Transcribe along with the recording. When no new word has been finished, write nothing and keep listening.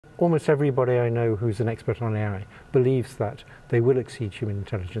almost everybody I know who's an expert on AI believes that they will exceed human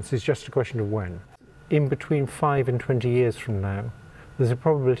intelligence. It's just a question of when. In between 5 and 20 years from now, there's a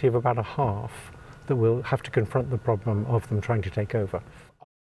probability of about a half that will have to confront the problem of them trying to take over.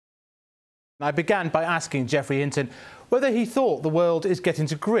 I began by asking Geoffrey Hinton whether he thought the world is getting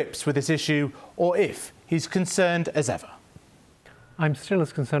to grips with this issue or if he's concerned as ever. I'm still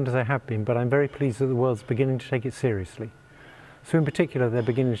as concerned as I have been, but I'm very pleased that the world's beginning to take it seriously. So in particular, they're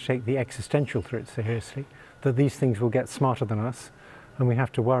beginning to take the existential threat seriously, that these things will get smarter than us, and we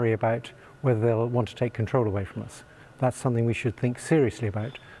have to worry about whether they'll want to take control away from us. That's something we should think seriously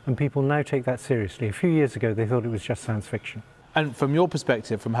about, and people now take that seriously. A few years ago, they thought it was just science fiction. And from your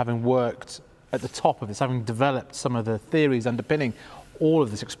perspective, from having worked at the top of this, having developed some of the theories underpinning all of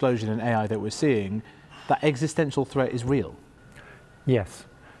this explosion in AI that we're seeing, that existential threat is real? Yes.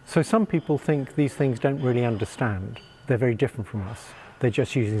 So some people think these things don't really understand. They're very different from us. They're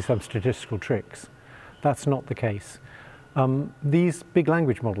just using some statistical tricks. That's not the case. These big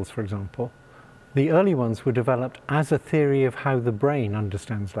language models, for example, the early ones were developed as a theory of how the brain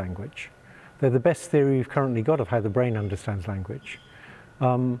understands language. They're the best theory we've currently got of how the brain understands language.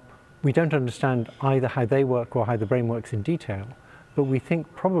 We don't understand either how they work or how the brain works in detail, but we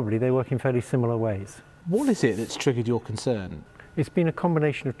think probably they work in fairly similar ways. What is it that's triggered your concern? It's been a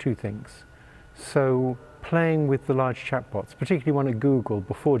combination of two things. So playing with the large chatbots, particularly one at Google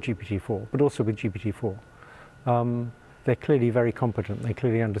before GPT-4, but also with GPT-4, they're clearly very competent. They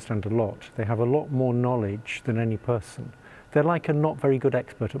clearly understand a lot. They have a lot more knowledge than any person. They're like a not very good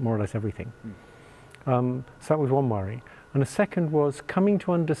expert at more or less everything. So that was one worry. And a second was coming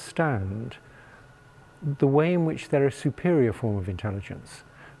to understand the way in which they're a superior form of intelligence,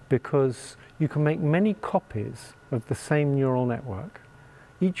 because you can make many copies of the same neural network.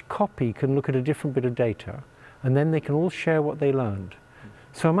 Each copy can look at a different bit of data, and then they can all share what they learned.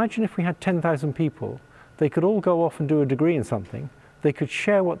 So imagine if we had 10,000 people, they could all go off and do a degree in something, they could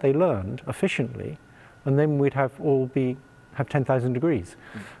share what they learned efficiently, and then we'd have 10,000 degrees.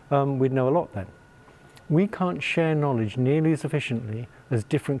 We'd know a lot then. We can't share knowledge nearly as efficiently as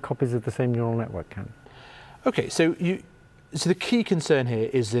different copies of the same neural network can. Okay, so the key concern here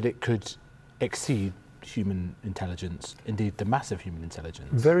is that it could exceed human intelligence, indeed the massive human intelligence.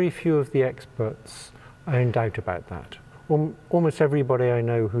 Very few of the experts are in doubt about that. Almost everybody I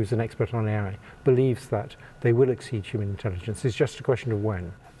know who's an expert on AI believes that they will exceed human intelligence. It's just a question of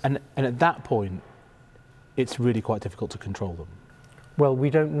when. And at that point, it's really quite difficult to control them. Well, we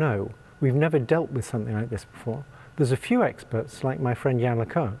don't know. We've never dealt with something like this before. There's a few experts, like my friend Yann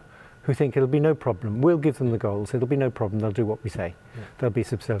LeCun, who think it'll be no problem. We'll give them the goals. It'll be no problem. They'll do what we say. Yeah. They'll be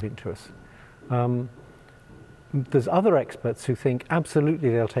subservient to us. There's other experts who think absolutely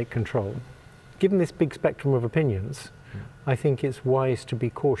they'll take control. Given this big spectrum of opinions, I think it's wise to be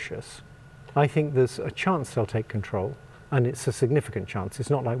cautious. I think there's a chance they'll take control, and it's a significant chance. It's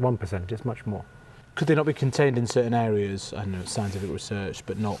not like 1%, it's much more. Could they not be contained in certain areas, I don't know, scientific research,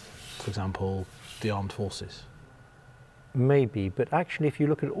 but not, for example, the armed forces? Maybe, but actually if you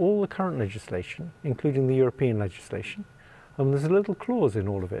look at all the current legislation, including the European legislation, there's a little clause in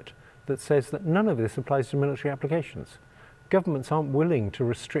all of it that says that none of this applies to military applications. Governments aren't willing to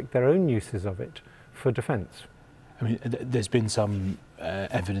restrict their own uses of it for defence. I mean, there's been some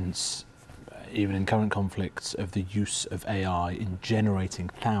evidence, even in current conflicts, of the use of AI in generating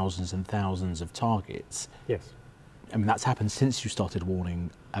thousands and thousands of targets. Yes. I mean, that's happened since you started warning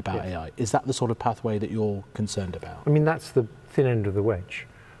about AI. Is that the sort of pathway that you're concerned about? I mean, that's the thin end of the wedge.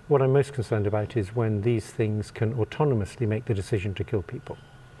 What I'm most concerned about is when these things can autonomously make the decision to kill people.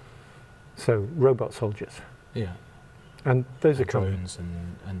 So, robot soldiers. Yeah. And those are coming. Drones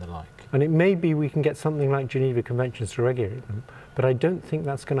and the like. And it may be we can get something like Geneva Conventions to regulate them, but I don't think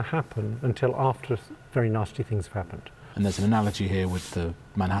that's going to happen until after very nasty things have happened. And there's an analogy here with the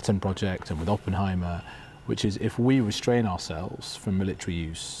Manhattan Project and with Oppenheimer, which is if we restrain ourselves from military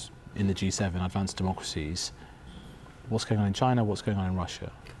use in the G7 advanced democracies, what's going on in China, what's going on in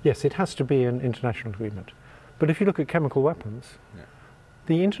Russia? Yes, it has to be an international agreement. But if you look at chemical weapons,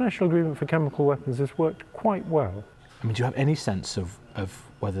 the international agreement for chemical weapons has worked quite well. I mean, do you have any sense of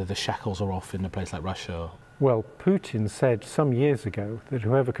whether the shackles are off in a place like Russia? Well, Putin said some years ago that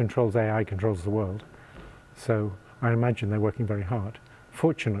whoever controls AI controls the world. So I imagine they're working very hard.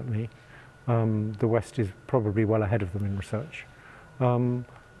 Fortunately, the West is probably well ahead of them in research.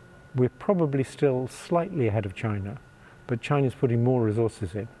 We're probably still slightly ahead of China, but China's putting more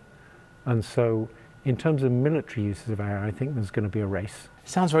resources in. And so in terms of military uses of AI, I think there's going to be a race.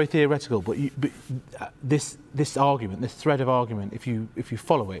 Sounds very theoretical, but this argument, this thread of argument, if you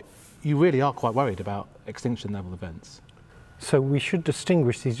follow it, you really are quite worried about extinction level events. So we should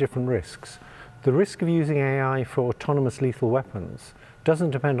distinguish these different risks. The risk of using AI for autonomous lethal weapons doesn't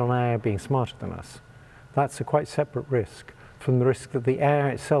depend on AI being smarter than us. That's a quite separate risk from the risk that the AI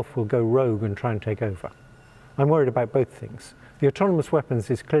itself will go rogue and try and take over. I'm worried about both things. The autonomous weapons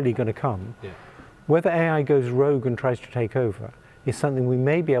is clearly going to come. Yeah. Whether AI goes rogue and tries to take over is something we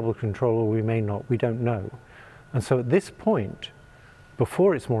may be able to control or we may not, we don't know. And so at this point,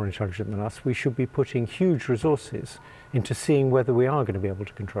 before it's more intelligent than us, we should be putting huge resources into seeing whether we are going to be able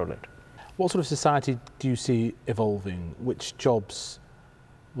to control it. What sort of society do you see evolving? Which jobs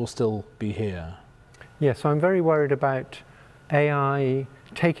will still be here? Yes, I'm very worried about AI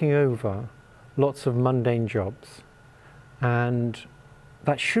taking over lots of mundane jobs, and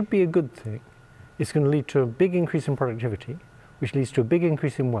that should be a good thing. It's going to lead to a big increase in productivity, which leads to a big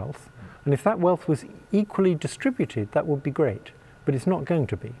increase in wealth, and if that wealth was equally distributed, that would be great, but it's not going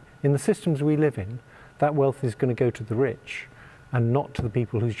to be. In the systems we live in, that wealth is going to go to the rich and not to the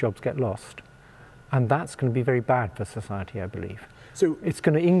people whose jobs get lost, and that's going to be very bad for society, I believe. So it's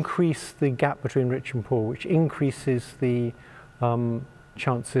going to increase the gap between rich and poor, which increases the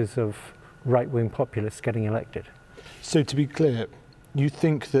chances of right-wing populists getting elected. So to be clear, you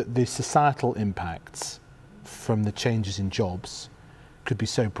think that the societal impacts from the changes in jobs could be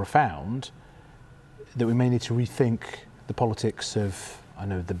so profound that we may need to rethink the politics of, I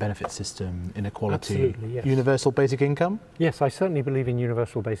know, the benefit system, inequality, yes. Universal basic income? Yes, I certainly believe in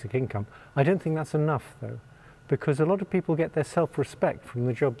universal basic income. I don't think that's enough, though, because a lot of people get their self-respect from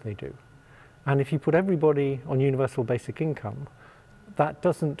the job they do. And if you put everybody on universal basic income,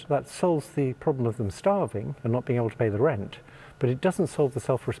 that solves the problem of them starving and not being able to pay the rent, but it doesn't solve the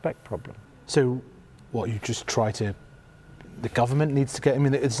self-respect problem. So what, you just try to, the government needs to get, I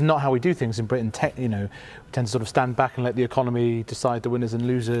mean, it's not how we do things in Britain, we tend to sort of stand back and let the economy decide the winners and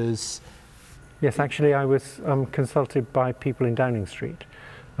losers. Yes, actually I was consulted by people in Downing Street,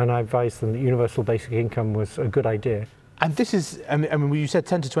 and I advised them that universal basic income was a good idea. And this is, I mean, you said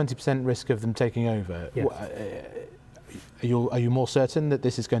 10 to 20% risk of them taking over. Yes. Are you more certain that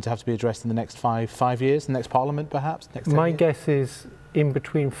this is going to have to be addressed in the next five years, the next Parliament perhaps? Next 10 My years? guess is in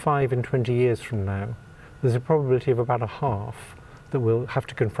between 5 and 20 years from now, there's a probability of about a half that we'll have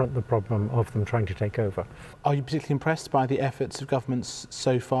to confront the problem of them trying to take over. Are you particularly impressed by the efforts of governments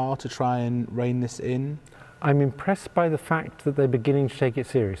so far to try and rein this in? I'm impressed by the fact that they're beginning to take it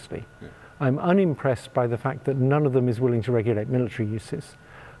seriously. Yeah. I'm unimpressed by the fact that none of them is willing to regulate military uses.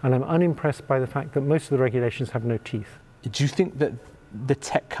 And I'm unimpressed by the fact that most of the regulations have no teeth. Do you think that the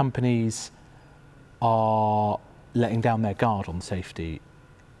tech companies are letting down their guard on safety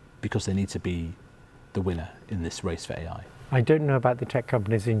because they need to be the winner in this race for AI? I don't know about the tech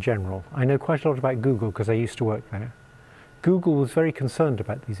companies in general. I know quite a lot about Google because I used to work there. Google was very concerned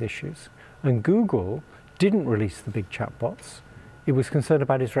about these issues, and Google didn't release the big chatbots. It was concerned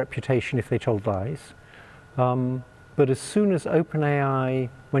about its reputation if they told lies. But as soon as OpenAI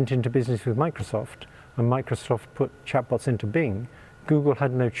went into business with Microsoft, and Microsoft put chatbots into Bing, Google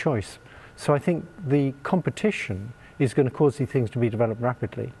had no choice. So I think the competition is going to cause these things to be developed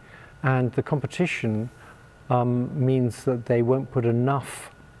rapidly. And the competition means that they won't put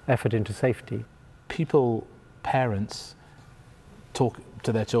enough effort into safety. Parents talk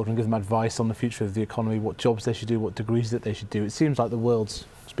to their children, give them advice on the future of the economy, what jobs they should do, what degrees that they should do. It seems like the world's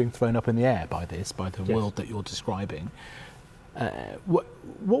being thrown up in the air by this, by the world that you're describing. What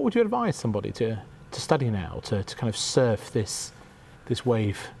would you advise somebody to study now, to kind of surf this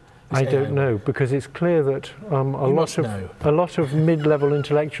wave? I don't know, because it's clear that a lot of mid-level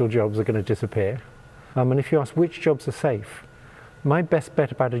intellectual jobs are going to disappear. And if you ask which jobs are safe, my best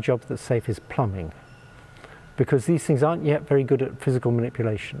bet about a job that's safe is plumbing, because these things aren't yet very good at physical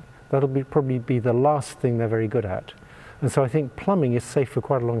manipulation. That'll probably be the last thing they're very good at. And so I think plumbing is safe for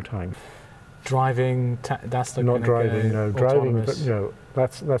quite a long time. Driving, that's not driving, no. Driving, but no,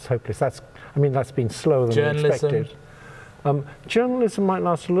 that's hopeless. That's been slower than we expected. Journalism might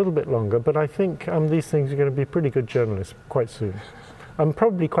last a little bit longer, but I think these things are going to be pretty good journalists quite soon.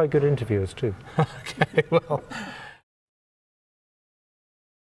 Probably quite good interviewers too. Okay, well.